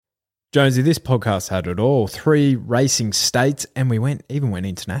Jonesy, this podcast had it all. 3 racing states, and we even went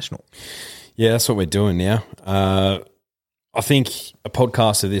international. Yeah, that's what we're doing now. I think a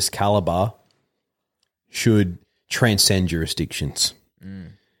podcast of this caliber should transcend jurisdictions.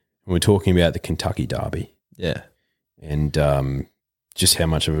 We're talking about the Kentucky Derby. Yeah. And just how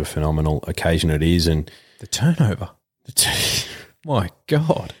much of a phenomenal occasion it is. And the turnover. My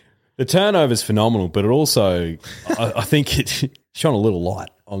God. The turnover is phenomenal, but it also, I think it shone a little light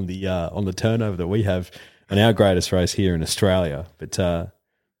on the turnover that we have in our greatest race here in Australia. But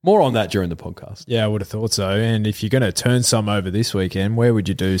more on that during the podcast. Yeah, I would have thought so. And if you're going to turn some over this weekend, where would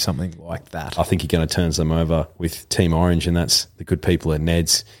you do something like that? I think you're going to turn some over with Team Orange, and that's the good people at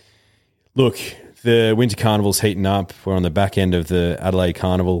Ned's. Look, the Winter Carnival's heating up. We're on the back end of the Adelaide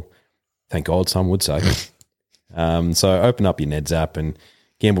Carnival. Thank God, some would say. So open up your Ned's app and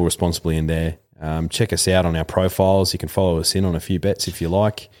gamble responsibly in there. Check us out on our profiles. You can follow us in on a few bets if you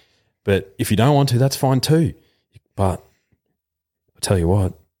like. But if you don't want to, that's fine too. But I'll tell you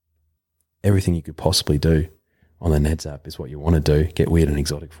what, everything you could possibly do on the Ned's app is what you want to do. Get weird and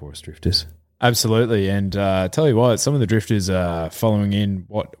exotic for us, drifters. Absolutely. And tell you what, some of the drifters are following in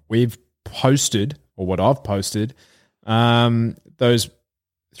what we've posted or what I've posted. Those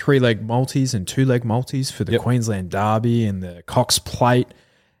 3-leg multis and 2-leg multis for the Queensland Derby and the Cox Plate.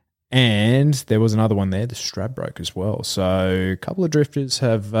 And there was another one there, the Stradbroke as well. So a couple of drifters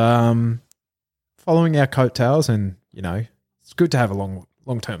have following our coattails, and, you know, it's good to have a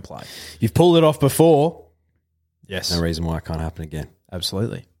long-term play. You've pulled it off before. Yes. No reason why it can't happen again.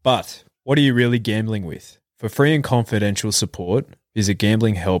 Absolutely. But what are you really gambling with? For free and confidential support, visit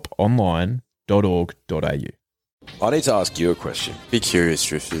gamblinghelponline.org.au. I need to ask you a question. Be curious,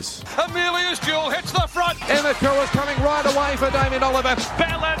 drifters. Amelia's duel hits the front. Emma Kerr is coming right away for Damien Oliver.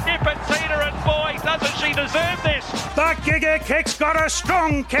 Bella Nipotina, and boy, doesn't she deserve this. The Giga Kick's got a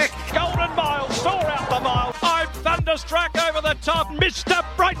strong kick. Golden Mile, soar out the mile. I'm thunderstruck over the top. Mr.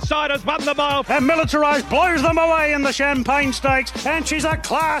 Brightside has won the mile. And Militarised blows them away in the Champagne Stakes. And she's a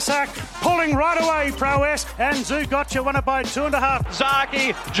class act, pulling right away, Prowess. And Zugotcha won it by 2.5.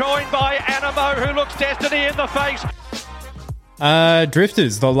 Zaki joined by Animo, who looks destiny in the face.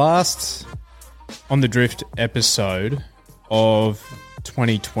 Drifters, the last On the Drift episode of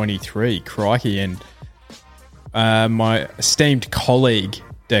 2023. Crikey. And my esteemed colleague,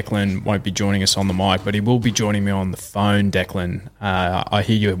 Declan, won't be joining us on the mic, but he will be joining me on the phone, Declan. I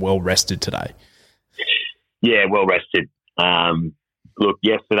hear you're well rested today. Yeah, well rested. Look,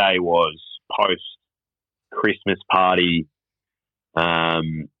 yesterday was post-Christmas party, so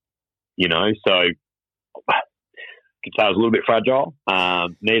I could say I was a little bit fragile.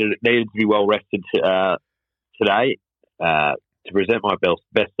 Needed to be well rested today to present my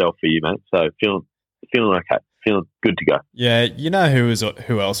best self for you, mate. So feeling okay, feeling good to go. Yeah, you know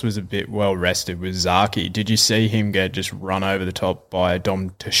who else was a bit well rested was Zaki. Did you see him get just run over the top by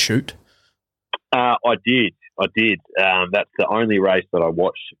Dom to shoot? I did. That's the only race that I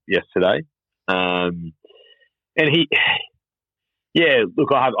watched yesterday. And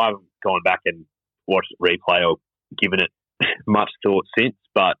look, I haven't gone back and watched the replay or given it much thought since,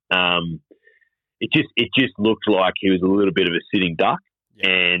 but it just looked like he was a little bit of a sitting duck. Yeah.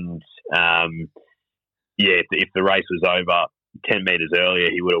 And if the race was over 10 metres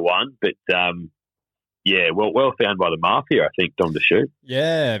earlier, he would have won. But well found by the Mafia, I think, Dom to shoot.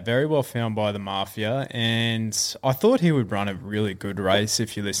 Yeah, very well found by the Mafia. And I thought he would run a really good race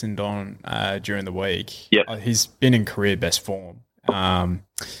if you listened on during the week. Yep. He's been in career best form.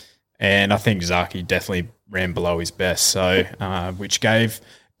 And I think Zaki definitely ran below his best, so which gave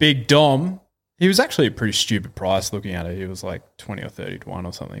Big Dom, he was actually a pretty stupid price looking at it. He was like 20 or 30 to 1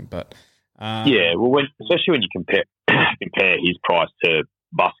 or something. But especially when you compare his price to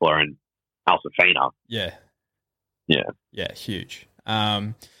Bustler and Alsafina. Yeah, huge.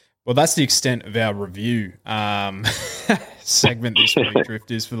 Well, that's the extent of our review segment this week,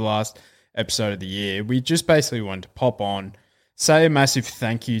 Drifters, for the last episode of the year. We just basically wanted to pop on, say a massive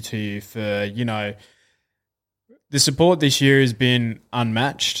thank you to you for, the support this year has been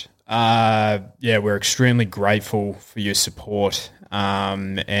unmatched. We're extremely grateful for your support.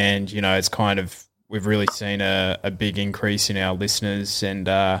 And, it's kind of, we've really seen a big increase in our listeners and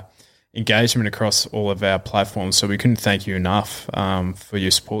engagement across all of our platforms. So we couldn't thank you enough for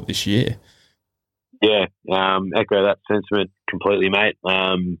your support this year. Yeah, echo that sentiment completely, mate.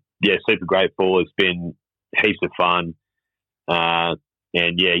 Super grateful. It's been heaps of fun.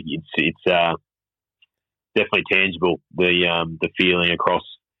 It's definitely tangible. The feeling across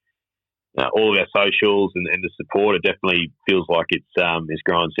all of our socials and the support, it definitely feels like it's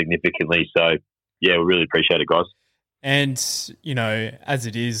growing significantly. So, we really appreciate it, guys. And, you know, as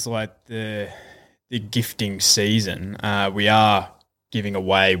it is like the gifting season, we are giving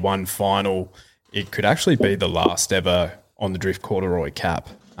away one final. It could actually be the last ever on the Drift corduroy cap.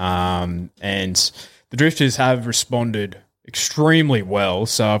 And the Drifters have responded extremely well.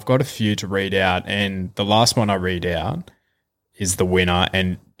 So I've got a few to read out. And the last one I read out is the winner.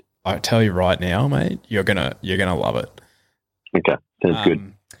 And I tell you right now, mate, you're gonna love it. Okay, sounds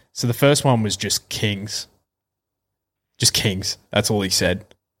good. So the first one was just Kings. Just Kings. That's all he said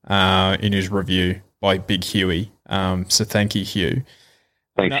in his review by Big Huey. So thank you, Hugh.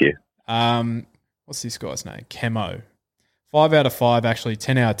 Thank you. What's this guy's name? Chemo. 5 out of 5, actually.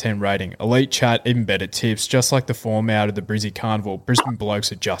 10 out of 10 rating. Elite chat, even better tips. Just like the form out of the Brizzy Carnival. Brisbane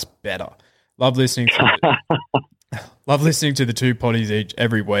blokes are just better. Love listening to the two potties each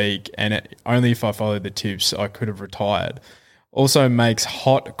every week, and only if I followed the tips I could have retired. Also makes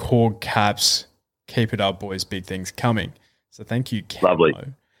hot cord caps. Keep it up, boys. Big things coming. So thank you, Camo. Lovely.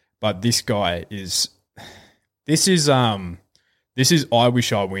 But this guy is I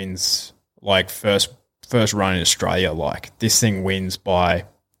Wish I Wins like first run in Australia. Like this thing wins by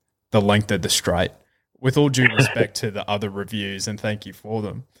the length of the straight. With all due respect to the other reviews, and thank you for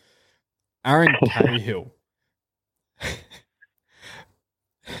them. Aaron Cahill.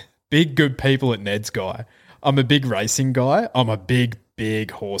 Big good people at Ned's guy. I'm a big racing guy. I'm a big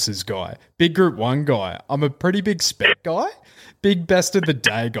horses guy. Big Group 1 guy. I'm a pretty big spec guy. Big best of the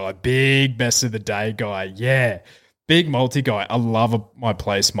day guy. Big best of the day guy. Yeah. Big multi guy. I love my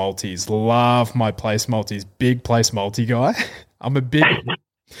place multis. Love my place multis. Big place multi guy. I'm a bit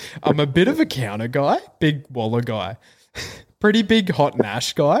of a counter guy. Big Waller guy. Pretty big hot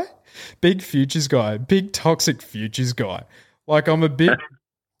Nash guy. Big futures guy. Big toxic futures guy. I'm a big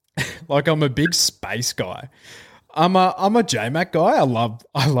space guy. I'm a JMac guy. I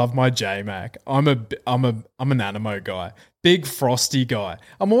love my JMac. I'm an Animo guy. Big frosty guy.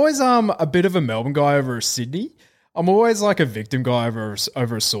 I'm always a bit of a Melbourne guy over a Sydney. I'm always like a victim guy over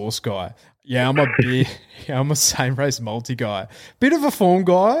a source guy. Yeah, I'm a same race multi guy. Bit of a form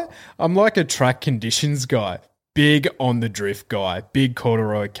guy. I'm like a track conditions guy. Big on the drift guy. Big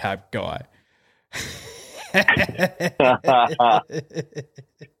corduroy cap guy.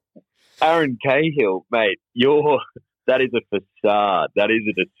 Aaron Cahill, mate, that is a facade. That is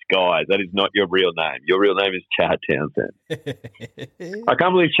a disguise. That is not your real name. Your real name is Chad Townsend. I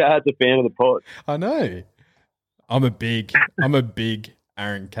can't believe Chad's a fan of the pod. I know. I'm a big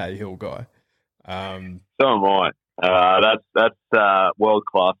Aaron Cahill guy. So am I. That's world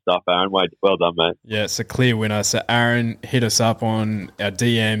class stuff, Aaron. Well done, mate. Yeah, it's a clear winner. So Aaron, hit us up on our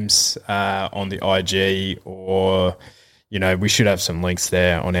DMs on the IG, or we should have some links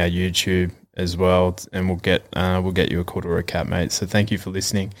there on our YouTube as well, and we'll get you a corduroy cap, mate. So thank you for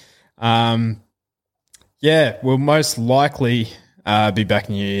listening. We'll most likely be back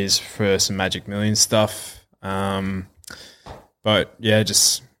in New Year's for some Magic Millions stuff. But yeah,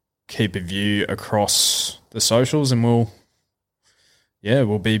 just keep a view across the socials, and we'll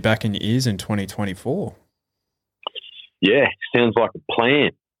be back in your ears in 2024. Yeah, sounds like a plan.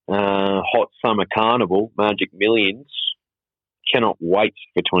 Hot summer carnival, Magic Millions. Cannot wait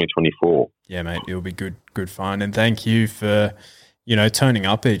for 2024. Yeah, mate, it'll be good fun, and thank you for turning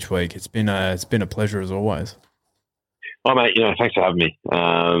up each week. It's been a pleasure as always. Oh, mate, thanks for having me. A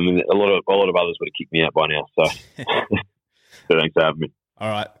lot of others would have kicked me out by now, so so thanks for having me. All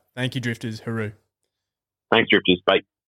right, thank you, Drifters. Hooroo. Thanks, Drifters. Bye.